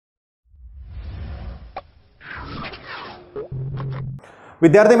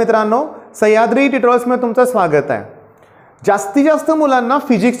विद्यार्थी मित्रांनो, सह्याद्री ट्युटोरियल्समध्ये तुमचं स्वागत आहे। जास्तीत जास्त मुलांना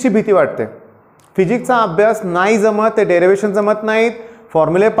फिजिक्सची भीती वाटते। फिजिक्सचा अभ्यास नाही जमत, ते डेरिव्हेशन जमत नाहीत,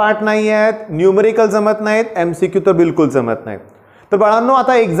 फॉर्म्युले पार्ट नाही आहेत, न्यूमेरिकल जमत नाहीत, एमसीक्यू तर बिलकुल जमत नाहीत। तर बाळांनो,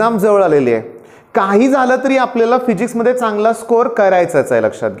 आता एक्झाम जवळ आलेली आहे। काही झालं तरी आपल्याला फिजिक्समध्ये चांगला स्कोअर करायचाच आहे,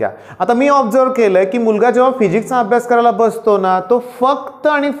 लक्षात घ्या। आता मी ऑब्झर्व केलंय की मुलगा जेव्हा फिजिक्सचा अभ्यास करायला बसतो ना, तो फक्त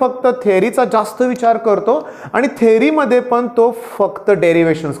आणि फक्त थेअरीचा जास्त विचार करतो आणि थेअरीमध्ये पण तो फक्त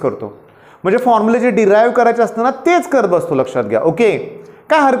डेरिव्हेशन्स करतो। म्हणजे फॉर्म्युले जे डिराईव्ह करायचे असतं ना, तेच करत बसतो, लक्षात घ्या। ओके,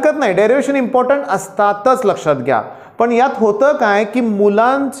 काय हरकत नाही, डेरिव्हेशन इम्पॉर्टंट असतातच, लक्षात घ्या। पण यात होतं काय की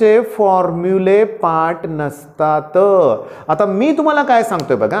मुलांचे फॉर्म्युले पार्ट नसतात। आता मी तुम्हाला काय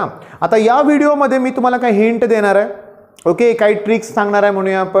सांगतोय बघा, आता या व्हिडिओमध्ये मी तुम्हाला काय हिंट देणार आहे, ओके, काही ट्रिक्स सांगणार आहे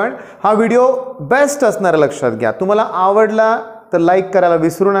म्हणूया आपण। हा व्हिडिओ बेस्ट असणार आहे, लक्षात घ्या। तुम्हाला आवडला तर लाईक करायला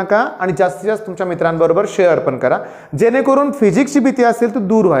विसरू नका आणि जास्तीत जास्त तुमच्या मित्रांबरोबर शेअर पण करा, जेणेकरून फिजिक्सची भीती असेल तर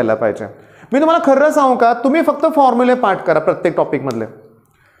दूर व्हायला पाहिजे। मी तुम्हाला खरं सांगू का, तुम्ही फक्त फॉर्म्युले पार्ट करा प्रत्येक टॉपिक मधले,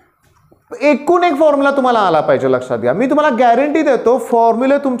 एकूण एक फॉर्म्युला तुम्हाला आला पाहिजे, लक्षात घ्या। मी तुम्हाला गॅरंटी देतो,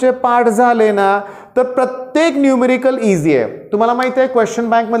 फॉर्म्युले तुमचे पार्ट झाले ना तर प्रत्येक न्यूमेरिकल इझी आहे। तुम्हाला माहिती आहे, क्वेश्चन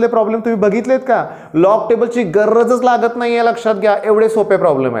बँक मधले प्रॉब्लेम तुम्ही बघितलेत का? लॉग टेबलची गरजच लागत नाहीये, लक्षात घ्या, एवढे सोपे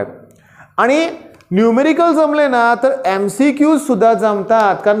प्रॉब्लेम आहेत। आणि न्यूमेरिकल जमले ना तर एमसीक्यू सुद्धा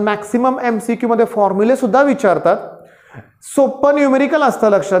जमतात, कारण मॅक्सिमम एमसीक्यू मध्ये फॉर्म्युले सुद्धा विचारतात। सोपं न्यूमेरिकल असतं,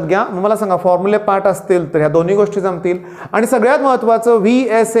 लक्षात घ्या। मला सांगा, फॉर्म्युले पार्ट असतील तर ह्या दोन्ही गोष्टी जमतील। आणि सगळ्यात महत्त्वाचं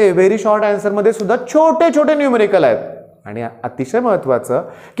VSA व्हेरी शॉर्ट आन्सर मध्ये सुद्धा छोटे छोटे न्यूमेरिकल आहेत। आणि अतिशय महत्त्वाचं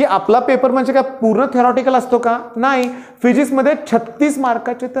की आपला पेपर म्हणजे काय पूर्ण थेरॉटिकल असतो का? नाही, फिजिक्स मध्ये 36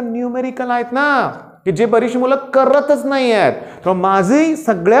 मार्काचे तर न्यूमेरिकल आहेत ना, की जे बरीचशी मुलं करतच नाही आहेत। तर माझी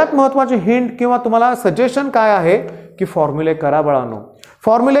सगळ्यात महत्त्वाची हिंट किंवा तुम्हाला सजेशन काय आहे की फॉर्म्युले करा बाळांनो,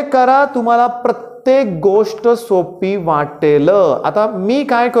 फॉर्म्युले करा, तुम्हाला प्रत्येक गोष्ट सोपी वाटेल। आता मी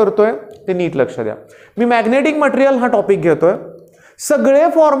काय करतोय ते नीट लक्ष द्या। मी मॅग्नेटिक मटेरियल हा टॉपिक घेतोय, सगळे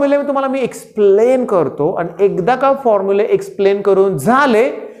फॉर्म्युले तुम्हाला मी एक्सप्लेन करतो आणि एकदा का फॉर्म्युले एक्सप्लेन करून झाले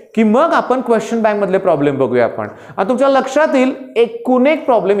की मग आपण क्वेश्चन बँक मधले प्रॉब्लेम बघूया आपण। आता तुमच्या लक्षात येईल एकूण एक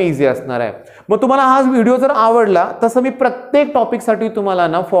प्रॉब्लेम इझी असणार आहे। मग तुम्हाला हा व्हिडिओ जर आवडला, तसं मी प्रत्येक टॉपिकसाठी तुम्हाला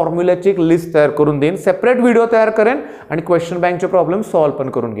ना फॉर्म्युल्याची एक लिस्ट तयार करून देईन, सेपरेट व्हिडिओ तयार करेन आणि क्वेश्चन बँकचे प्रॉब्लेम सॉल्व्ह पण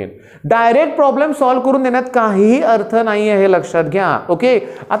करून घेईन। डायरेक्ट प्रॉब्लेम सॉल्व्ह करून देण्यात काहीही अर्थ नाही आहे, हे लक्षात घ्या। ओके,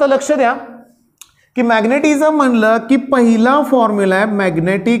 आता लक्ष द्या की मॅग्नेटिझम म्हणलं की पहिला फॉर्म्युला आहे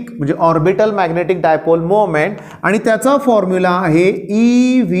मॅग्नेटिक, म्हणजे ऑर्बिटल मॅग्नेटिक डायपोल मोमेंट, आणि त्याचा फॉर्म्युला आहे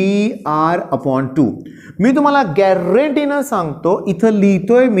EV/2। मी तुम्हाला गॅरंटीनं सांगतो, इथं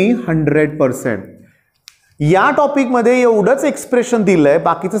लिहितोय मी 100%। या टॉपिकमध्ये एवढंच एक्सप्रेशन दिलंय,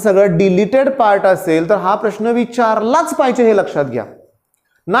 बाकीचं सगळं डिलीटेड पार्ट असेल तर हा प्रश्न विचारलाच पाहिजे, हे लक्षात घ्या।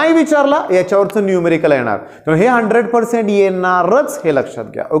 नाही विचारला याच्यावरचं न्यूमेरिकल येणार, तर हे 100% येणारच, हे लक्षात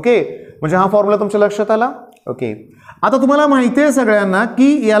घ्या। ओके, म्हणजे हा फॉर्म्युला तुमच्या लक्षात आला। ओके, आता तुम्हाला माहिती आहे सगळ्यांना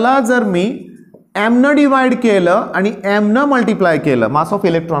की याला जर मी m न डिवाइड केलं आणि m न मल्टिप्लाय केलं, मास ऑफ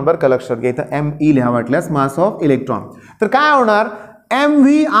इलेक्ट्रॉन, बरं का, लक्षात घ्या, इथं ME लिहा वाटल्यास, मास ऑफ इलेक्ट्रॉन, तर काय होणार?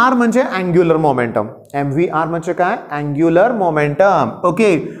 MVR म्हणजे अँग्युलर मोमेंटम। MVR म्हणजे काय? Angular momentum.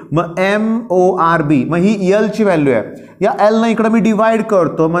 ओके, मग MORB, मग ही L ची व्हॅल्यू आहे, या L ना इकडे मी डिवाइड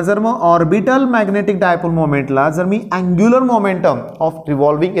करतो। मग जर मग ऑर्बिटल मॅग्नेटिक डायपोल मोमेंटला जर मी angular momentum of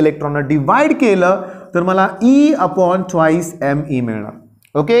revolving electron divide केलं तर मला E/2ME मिळणार।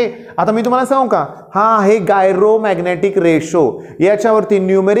 ओके, आता मी तुम्हाला सांगू का, हा आहे गायरो मॅग्नेटिक रेशो, याच्यावरती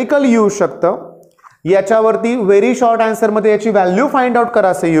न्यूमेरिकल येऊ शकतं, याच्यावरती व्हेरी शॉर्ट आन्सर मध्ये याची व्हॅल्यू फाइंड आउट करा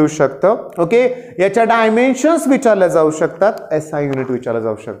असं येऊ शकतं। ओके, याच्या डायमेन्शन्स विचारल्या जाऊ शकतात, SI युनिट विचारलं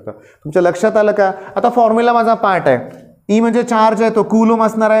जाऊ शकतं। तुमच्या लक्षात आलं का? आता फॉर्म्युला माझा पार्ट आहे, E म्हणजे चार्ज आहे, तो कूलोम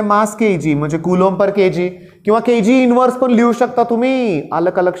असणार आहे, मास kg म्हणजे कूलोम पर kg, किंवा kg इनवर्स पण लिहू शकता तुम्ही, आलं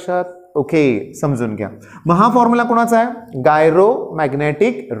का लक्षात? ओके, समजून घ्या। मग हा फॉर्म्युला कोणाचा आहे? Gyro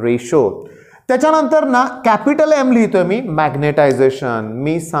magnetic ratio. त्याच्यानंतर ना कॅपिटल M लिहितोय मी, मॅग्नेटायझेशन।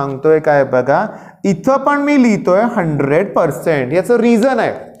 मी सांगतोय काय बघा, इथं पण मी लिहितोय 100%। याचं रिझन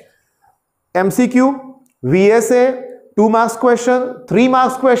आहे, MCQ, VSA, 2 marks question, 3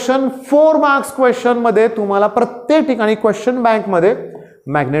 marks question, 4 marks question मध्ये तुम्हाला प्रत्येक ठिकाणी क्वेश्चन बँक मध्ये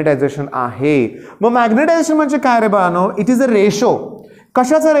मॅग्नेटायझेशन आहे। मग मॅग्नेटायझेशन म्हणजे काय रे बाळांनो? It is a ratio.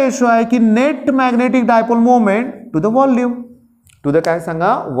 कशाचा रेशो आहे? की net magnetic dipole moment to the volume, to the काय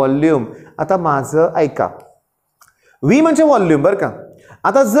सांगा? व्हॉल्यूम। आता माझं ऐका, V म्हणजे व्हॉल्यूम, बरं का।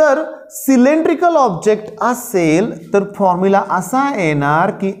 आता जर सिलेंड्रिकल ऑब्जेक्ट असेल तर फॉर्म्युला असा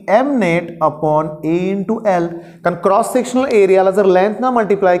येणार की mnet/a/L, कारण क्रॉस सेक्शनल एरियाला जर लेंथ ना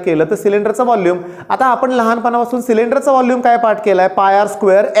मल्टिप्लाय केलं तर सिलेंडरचा व्हॉल्यूम। आता आपण लहानपणापासून सिलेंडरचा व्हॉल्यूम काय पाठ केलाय?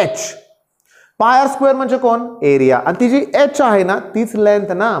 πr²h। पाय स्क्वेअर म्हणजे कोण? एरिया. आणि ती जी एच आहे ना तीच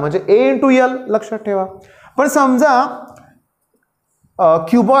लेंथ ना, म्हणजे ए इंटू एल लक्षात ठेवा. पण समजा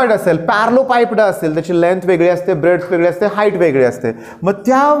क्युबॉइड असेल, पॅरलोपाइप्ड असेल, त्याची लेंथ वेगळी असते, ब्रेड्थ वेगळी असते, हाईट वेगळी असते. मग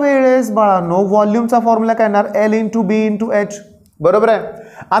त्यावेळेस बाळांनो व्हॉल्यूमचा फॉर्म्युला काय येणार? एल इंटू बी इंटू एच. बरोबर आहे.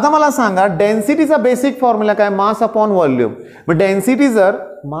 आता मला सांगा डेन्सिटीचा बेसिक फॉर्म्युला काय? Mass upon volume. मग डेन्सिटी जर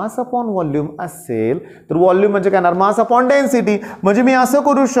मास अपॉन व्हॉल्यूम असेल तर व्हॉल्यूम म्हणजे काय येणार? Mass upon density. म्हणजे मी असं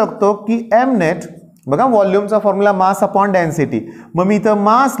करू शकतो की एम नेट, बघा व्हॉल्यूमचा फॉर्म्युला मास अपॉन डेन्सिटी. मग मी इथं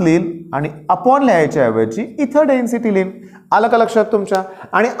मास लिहिल आणि अपॉन लिहायच्या ऐवजी इथं डेन्सिटी लिहिल. आलं का लक्षात तुमच्या?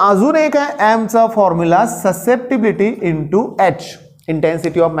 आणि अजून एक आहे एमचा formula susceptibility into H,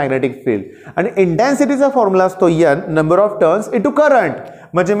 intensity of magnetic field. आणि इंटेन्सिटीचा फॉर्म्युला असतो N, number of turns into current.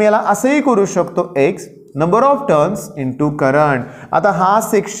 म्हणजे मी याला असंही करू शकतो x, number of turns into current. आता हा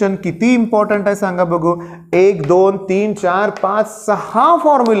सेक्शन किती इम्पॉर्टंट आहे सांगा बघू. 1 2 3 4 5 6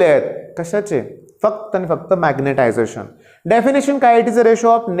 फॉर्म्युले आहेत. कशाचे? फक्त आणि फक्त मॅग्नेटायझेशन. डेफिनेशन काय? It is a ratio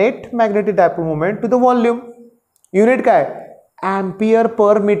of net magnetic dipole moment to the volume. Unit काय? Ampere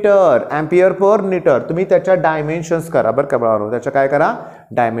per metre. Ampere per metre. तुम्ही त्याच्या डायमेन्शन्स करा बरं का बाळांनो, त्याच्या काय करा?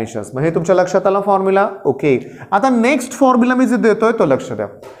 डायमेन्शन्स. मग हे तुमच्या लक्षात आलं फॉर्म्युला. ओके. आता नेक्स्ट फॉर्म्युला मी जे देतोय तो लक्ष द्या.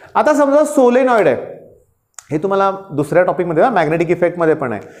 आता समजा सोलेनॉइड आहे, हे तुम्हाला दुसऱ्या टॉपिकमध्ये मॅग्नेटिक इफेक्टमध्ये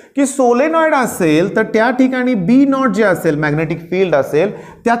पण आहे की सोलेनॉइड असेल तर त्या ठिकाणी बी नॉट जे असेल मॅग्नेटिक फील्ड असेल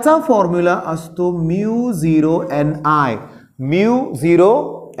त्याचा फॉर्म्युला असतो mu 0 N I. Mu 0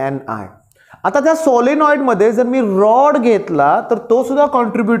 N I. आता त्या सोलेनॉइडमध्ये जर मी रॉड घेतला तर तो सुद्धा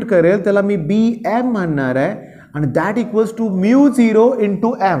कॉन्ट्रीब्यूट करेल, त्याला मी बी एम म्हणणार आहे. आणि that equals to mu 0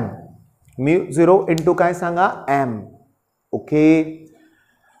 into M. Mu 0 into काय सांगा? एम. ओके.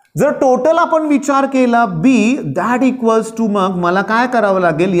 जर टोटल आपण विचार केला बी, दॅट इक्वल्स टू, मग मला काय करावं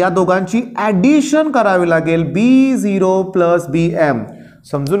लागेल? या दोघांची ॲडिशन करावी लागेल. B0 प्लस बी एम.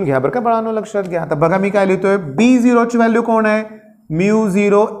 समजून घ्या बरं का बाळांनो, लक्षात घ्या. आता बघा मी काय लिहितोय. B0 ची व्हॅल्यू कोण आहे? म्यू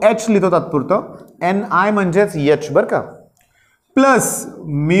 0 एच लिहितो तात्पुरतं. एन आय म्हणजेच एच बरं का, प्लस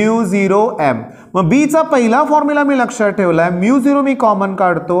म्यू 0 एम. मग बीचा पहिला फॉर्म्युला मी लक्षात ठेवलाय. म्यू 0 मी कॉमन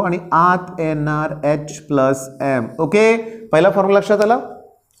काढतो आणि आत येणार एच प्लस एम. ओके. पहिला फॉर्म्युला लक्षात आला.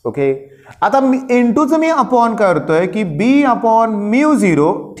 ओके. आता इंटूचं मी अपॉन करतोय की बी अपॉन म्यू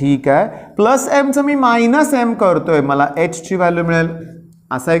 0, ठीक आहे, प्लस एमचं मी मायनस एम करतोय, मला एच ची व्हॅल्यू मिळेल.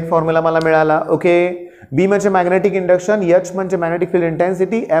 असा एक फॉर्म्युला मला मिळाला. ओके. बी म्हणजे मॅग्नेटिक इंडक्शन, एच म्हणजे मॅग्नेटिक फील्ड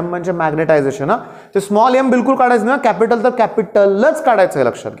इंटेन्सिटी, एम म्हणजे मॅग्नेटायझेशन. हा ते स्मॉल एम बिलकुल काढायचं ना, कॅपिटल तर कॅपिटलच काढायचं आहे,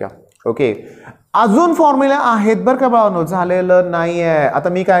 लक्षात घ्या. ओके. अजून फॉर्म्युला आहेत बरं का बाळांनो, झालेलं नाही आहे. आता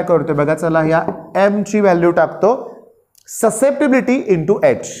मी काय करतोय बघा, चला ह्या एम ची व्हॅल्यू टाकतो ससेप्टिबिलिटी इंटू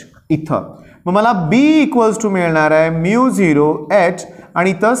एच इथं. मग मला बी इक्वल्स टू मिळणार आहे म्यू 0 एच आणि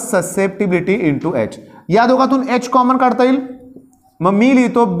इथं ससेप्टिबिलिटी इंटू एच. या दोघातून एच कॉमन काढता येईल. मग मी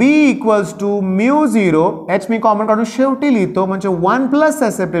लिहितो बी equals to mu 0 H me common काढून शेवटी लिहितो, म्हणजे 1 प्लस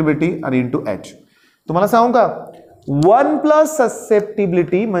ससेप्टिबिलिटी आणि इंटू एच. तुम्हाला सांगू का 1 प्लस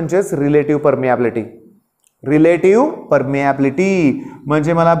ससेप्टिबिलिटी म्हणजेच रिलेटिव्ह परमियाबिलिटी. रिलेटिव्ह परमियाबिलिटी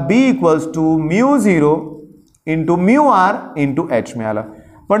म्हणजे मला बी equals to mu 0 into mu R into H मिळालं.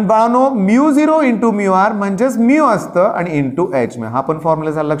 पण बाळांनो म्यू 0 इंटू म्यू आर म्हणजेच म्यू असतं आणि इंटू एच मिळालं. हा पण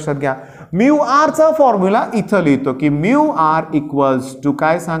फॉर्म्युला झाला, लक्षात घ्या. म्यू आरचा फॉर्म्युला इथं लिहितो की म्यू आर इक्वल्स टू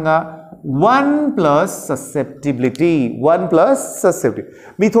काय सांगा? 1 प्लस ससेप्टिबिलिटी. 1 plus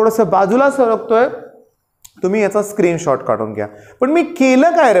susceptibility. मी थोडंसं बाजूला सरकतोय, तुम्ही याचा स्क्रीनशॉट काढून घ्या. पण मी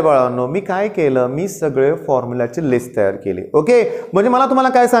केलं काय रे बाळांनो? मी काय केलं? मी सगळे फॉर्म्युलाची लिस्ट तयार केली. ओके. म्हणजे मला तुम्हाला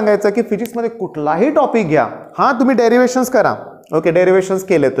काय सांगायचं की फिजिक्समध्ये कुठलाही टॉपिक घ्या, हा तुम्ही डेरिव्हेशन्स करा. ओके. डेरिव्हेशन्स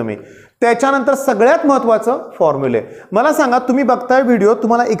केले तुम्ही, त्याच्यानंतर सगळ्यात महत्त्वाचं फॉर्म्युले. मला सांगा, तुम्ही बघताय व्हिडिओ,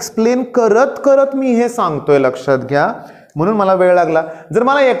 तुम्हाला एक्सप्लेन करत करत मी हे सांगतोय, लक्षात घ्या, म्हणून मला वेळ लागला. जर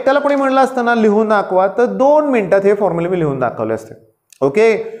मला एकट्याला कोणी म्हणलं असतं ना लिहून दाखवा, तर 2 मिनिटात हे फॉर्म्युले मी लिहून दाखवले असते.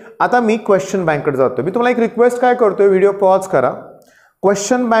 ओके. आता मी क्वेश्चन बँककडे जातो. मी तुम्हाला एक रिक्वेस्ट काय करतोय, व्हिडिओ पॉज करा.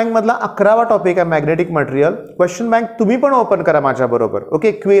 क्वेश्चन बँक मधला 11वा टॉपिक आहे मॅग्नेटिक मटेरियल. क्वेश्चन बँक तुम्ही पण ओपन करा माझ्याबरोबर.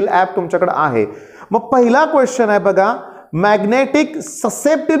 ओके. क्विल ॲप तुमच्याकडे आहे. मग पहिला क्वेश्चन आहे बघा, magnetic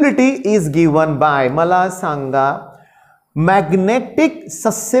susceptibility is given by. मला सांगा magnetic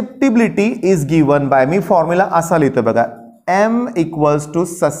susceptibility is given by. Me formula असा लिहितो बघा, M equals to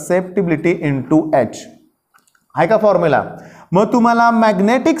susceptibility into H. आहे का फॉर्म्युला? मग तुम्हाला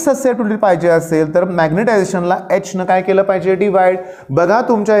मॅग्नेटिक ससेप्टिबिलिटी पाहिजे असेल तर मॅग्नेटायझेशनला एच न काय केलं पाहिजे? डिवाइड. बघा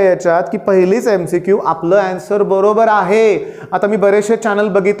तुमच्या याच्यात की पहिलीच MCQ आपलं आन्सर बरोबर आहे. आता मी बरेचसे चॅनल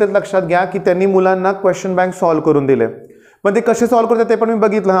बघितले, लक्षात घ्या की त्यांनी मुलांना क्वेश्चन बँक सॉल्व्ह करून दिले, पण ते कसे सॉल्व्ह करतात ते पण मी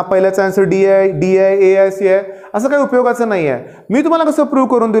बघितलं. हा पहिल्याचा आन्सर डी आहे, AIC आहे, असं काही उपयोगाचं नाही आहे. मी तुम्हाला कसं प्रूव्ह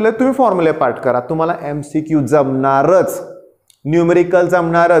करून दिलं, तुम्ही फॉर्म्युले पाठ करा, तुम्हाला MCQ जमणारच, न्यूमेरिकल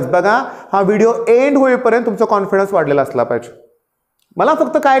जमणारच. बघा हा व्हिडिओ एंड होईपर्यंत तुमचा कॉन्फिडन्स वाढलेला असला पाहिजे. मला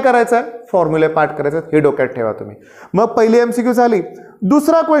फक्त काय करायचं आहे, फॉर्म्युले पार्ट करायचं हे डोक्यात ठेवा तुम्ही. मग पहिली एमसीक्यू झाली.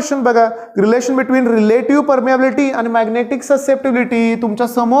 दुसरा क्वेश्चन बघा, रिलेशन बिटवीन रिलेटिव्ह परमिएबिलिटी आणि मॅग्नेटिक ससेप्टिबिलिटी तुमच्या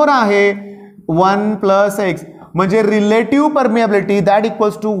समोर आहे 1 + x, म्हणजे relative permeability that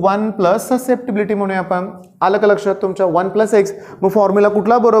equals to 1 + susceptibility म्हणूया आपण. आलं का लक्षात तुमच्या 1 + x. मग फॉर्म्युला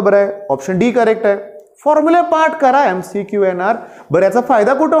कुठला बरोबर आहे, ऑप्शन डी करेक्ट आहे. फॉर्म्युले पार्ट करा, एमसीक्यू येणार. बरं याचा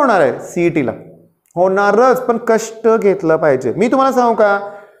फायदा कुठं होणार आहे, सीईटीला होणारच, पण कष्ट घेतलं पाहिजे. मी तुम्हाला सांगू का,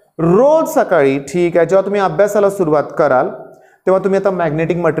 रोज सकाळी ठीक आहे जेव्हा तुम्ही अभ्यासाला सुरुवात कराल तेव्हा तुम्ही आता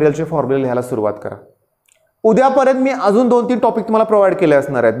मॅग्नेटिक मटेरियलचे फॉर्म्युले लिहायला सुरुवात करा. उद्यापर्यंत मी अजून 2-3 टॉपिक तुम्हाला प्रोव्हाइड केले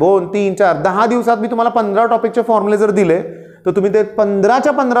असणार आहेत. 2, 3, 4, 10 दिवसात मी तुम्हाला 15 टॉपिकचे फॉर्म्युले जर दिले तर तुम्ही ते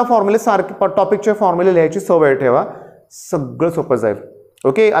 15च्या 15 फॉर्म्युले सारखे टॉपिकचे फॉर्म्युले लिहायची सवय ठेवा, सगळं सोपं जाईल.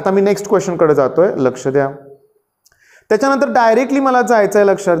 ओके, आता मी नेक्स्ट क्वेश्चनकडे जातोय, लक्ष द्या. त्याच्यानंतर डायरेक्टली मला जायचं आहे,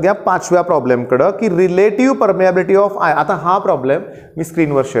 लक्षात घ्या, 5व्या प्रॉब्लेमकडं की रिलेटिव्ह परमिएबिलिटी ऑफ आय. आता हा प्रॉब्लेम मी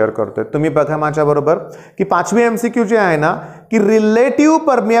स्क्रीनवर शेअर करतोय, तुम्ही बघा माझ्याबरोबर की 5वी एमसीक्यू जी आहे ना की रिलेटिव्ह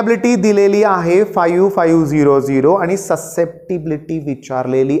परमिएबिलिटी दिलेली आहे 5500 आणि ससेप्टिबिलिटी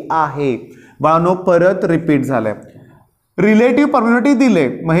विचारलेली आहे. बाळांनो परत रिपीट झालंय, रिलेटिव्ह परमिएबिलिटी दिले,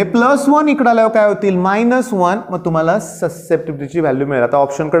 मग हे +1 इकडे आल्यावर काय होतील -1, मग तुम्हाला ससेप्टिबिलिटीची व्हॅल्यू मिळेल. आता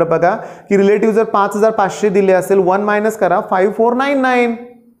ऑप्शनकडे बघा की रिलेटिव्ह जर 5500 दिले असेल 1 मायनस करा 5499.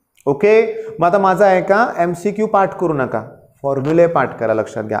 ओके, मग आता माझा आहे का एमसीक्यू पाठ करू नका, फॉर्म्युले पाठ करा.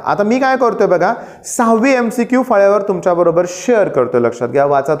 लक्षात घ्या. आता मी काय करतोय बघा, 6वी एमसीक्यू फळ्यावर तुमच्याबरोबर शेअर करतोय. लक्षात घ्या,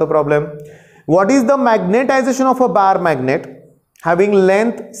 वाचा तो problem. What is the magnetisation of a bar magnet having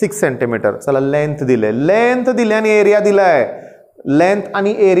length 6 centimetre. चला लेंथ दिले आणि एरिया दिलाय. लेंथ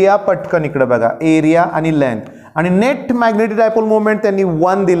आणि एरिया पटकन इकडे बघा, एरिया आणि लेंथ आणि नेट मॅग्नेटिक डायपोल मोमेंट त्यांनी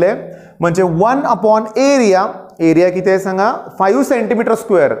 1 दिले, म्हणजे 1 एरिया. एरिया किती आहे सांगा, 5 सेंटीमीटर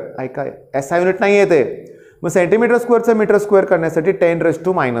स्क्वेअर. ऐका एसआय युनिट नाही येते, मग सेंटीमीटर स्क्वेअरचं मीटर स्क्वेअर करण्यासाठी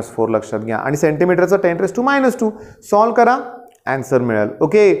 10⁻⁻⁴ लक्षात घ्या, आणि सेंटीमीटरचं 10⁻². सॉल्व करा, आन्सर मिळेल.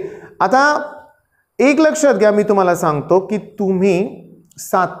 ओके, आता एक लक्षात घ्या, मी तुम्हाला सांगतो की तुम्ही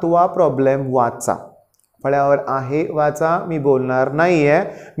 7वा प्रॉब्लेम वाचा. फळ्यावर आहे, वाचा, मी बोलणार नाहीये.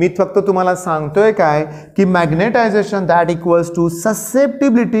 मी फक्त तुम्हाला सांगतोय काय की magnetisation that equals to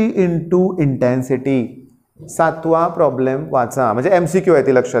susceptibility into intensity. 7वा problem वाचा, म्हणजे एमसीक्यू आहे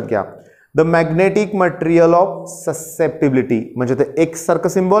ती, लक्षात घ्या. The magnetic material of susceptibility, म्हणजे ते एक्स सारखं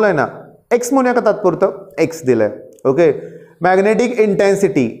सिम्बॉल आहे ना, एक्स म्हणूया का तात्पुरतं, एक्स दिलंय. ओके, मॅग्नेटिक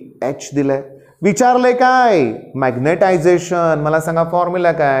इंटेन्सिटी एच दिलंय. विचारलंय काय, मॅग्नेटायझेशन. मला सांगा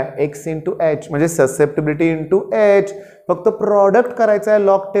फॉर्म्युला काय, x × h, म्हणजे ससेप्टिबिलिटी × h. फक्त प्रॉडक्ट करायचं आहे,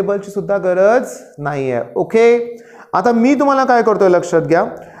 लॉग टेबलची सुद्धा गरज नाही आहे. ओके, आता मी तुम्हाला काय करतोय, लक्षात घ्या.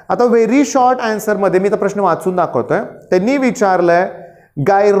 आता व्हेरी शॉर्ट आन्सरमध्ये मी आता प्रश्न वाचून दाखवतोय. त्यांनी विचारलंय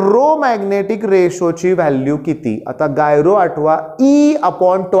गायरो मॅग्नेटिक रेशोची व्हॅल्यू किती. आता गायरो आठवा,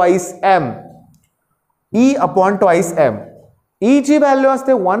 E/2m. E/2m. E ची व्हॅल्यू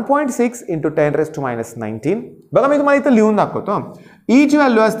असते 1.6 × 10⁻⁻19. बघा मी तुम्हाला इथं लिहून दाखवतो. E ची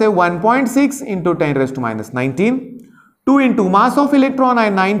व्हॅल्यू असते 1.6 × 10⁻⁻19. 2 × मास ऑफ इलेक्ट्रॉन आहे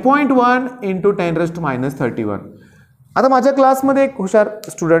 9.1 × 10⁻31. आता माझ्या क्लासमध्ये एक हुशार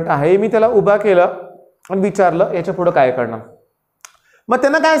स्टुडंट आहे, मी त्याला उभा केलं आणि विचारलं याच्या पुढे काय करणार. मग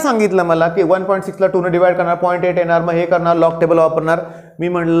त्यांना काय सांगितलं मला की 1.6 ला 2 ने डिवाइड करणार, 0.8 येणार, मग हे करणार, लॉग टेबल वापरणार. मी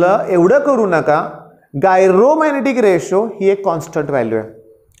म्हणलं एवढं करू नका, गायरोमॅग्नेटिक रेशो ही एक कॉन्स्टंट व्हॅल्यू आहे.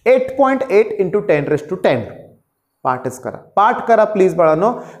 8.8 × 10⁻10. पाठ करा प्लीज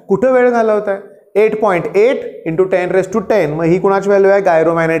बाळांनो, कुठं वेळ घालवताय. 8.8 × 10⁻10, मग ही कुणाची व्हॅल्यू आहे,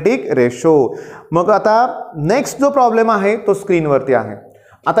 गायरोमॅग्नेटिक रेशो. मग आता नेक्स्ट जो प्रॉब्लेम आहे तो स्क्रीनवरती आहे.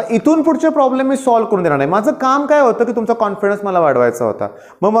 आता इथून पुढचे प्रॉब्लेम मी सॉल्व्ह करून देणार नाही. माझं काम काय होतं की तुमचा कॉन्फिडन्स मला वाढवायचा होता.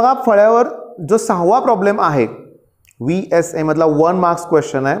 मग फळ्यावर जो 6वा प्रॉब्लेम आहे, VSA मधला 1 मार्क्स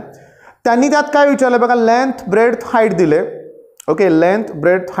क्वेश्चन आहे. त्यांनी त्यात काय विचारलं बघा, लेंथ ब्रेड्थ हाईट दिले. ओके, लेंथ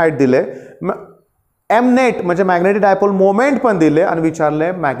ब्रेड्थ हाईट दिले. एम नेट म्हणजे मॅग्नेटिक डायपोल मोमेंट पण दिले आणि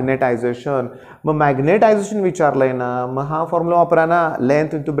विचारलंय मॅग्नेटायझेशन. मग मॅग्नेटायझेशन विचारलंय ना, मग हा फॉर्म्युला वापरा ना,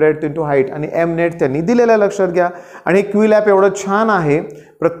 लेंथ × ब्रेड्थ × हाईट, आणि एम नेट त्यांनी दिलेलं आहे. लक्षात घ्या. आणि क्विल ॲप एवढं छान आहे,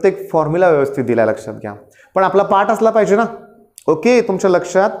 प्रत्येक फॉर्म्युला व्यवस्थित दिला, लक्षात घ्या. पण आपला पाठ असला पाहिजे ना. ओके, तुमच्या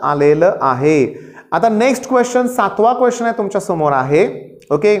लक्षात आलेलं आहे. आता नेक्स्ट क्वेश्चन, 7वा क्वेश्चन आहे तुमच्या समोर आहे.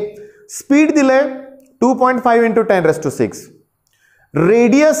 ओके, स्पीड दिले 2.5 × 10⁻6.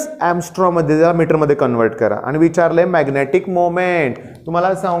 रेडियस एम्स्ट्रॉम मध्ये जरा मीटर मध्ये कन्वर्ट करा आणि विचारलंय मॅग्नेटिक मोमेंट.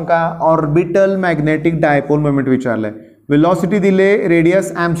 तुम्हाला सांगू का, orbital magnetic dipole moment विचारलंय. Velocity दिले,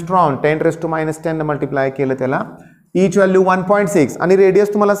 रेडियस एम्स्ट्रॉम 10⁻10 मल्टिप्लाय केलं त्याला, ईच व्हॅल्यू 1.6 आणि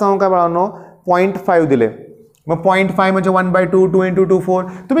रेडियस तुम्हाला सांगू का बाळांनो 0.5 दिले. मग 0.5 म्हणजे 1/2, 2 × 2 4.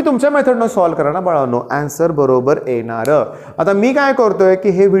 तुम्ही तुमच्या मेथडनं सॉल्व्ह करा ना बाळांनो, आन्सर बरोबर येणार. आता मी काय करतोय की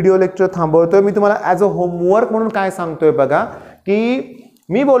हे व्हिडिओ लेक्चर थांबवतोय. मी तुम्हाला ॲज अ होमवर्क म्हणून काय सांगतोय बघा, की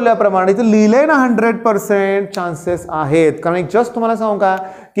मी बोलल्याप्रमाणे इथं लिहिलंय ना 100% चान्सेस आहेत. कारण एक जस्ट तुम्हाला सांगू का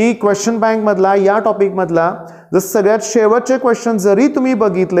की क्वेश्चन बँकमधला या टॉपिकमधला जर सगळ्यात शेवटचे क्वेश्चन जरी तुम्ही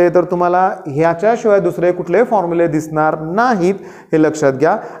बघितले तर तुम्हाला ह्याच्याशिवाय दुसरे कुठले फॉर्म्युले दिसणार नाहीत, हे लक्षात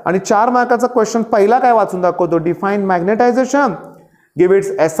घ्या. आणि 4 मार्काचा क्वेश्चन पहिला काय वाचून दाखवतो, define magnetisation, give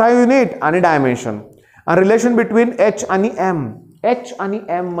it's SI unit आणि डायमेन्शन, आणि रिलेशन बिटवीन एच आणि एम. एच आणि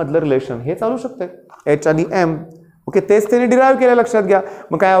एम मधलं रिलेशन हे चालू शकते, एच आणि एम. ओके, तेच त्यांनी डिराईव्ह केलं, लक्षात घ्या.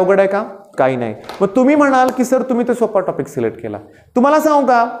 मग काय अवघड आहे का? काही नाही. मग तुम्ही म्हणाल की सर तुम्ही तो सोपा टॉपिक सिलेक्ट केला. तुम्हाला सांगू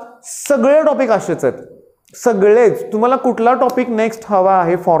का, सगळे टॉपिक असेच आहेत, सगळेच. तुम्हाला कुठला टॉपिक नेक्स्ट हवा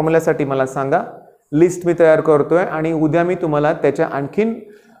आहे फॉर्म्युल्यासाठी मला सांगा, लिस्ट मी तयार करतोय आणि उद्या मी तुम्हाला त्याच्या आणखीन,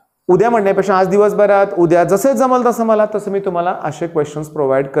 उद्या म्हणण्यापेक्षा आज दिवसभरात, उद्या जसे जमल तसं मला तसं मी तुम्हाला असे क्वेश्चन्स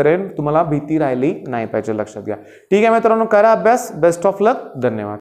प्रोव्हाइड करेन. तुम्हाला भीती राहिली नाही पाहिजे, लक्षात घ्या. ठीक आहे मित्रांनो, करा अभ्यास. बेस्ट ऑफ लक. धन्यवाद.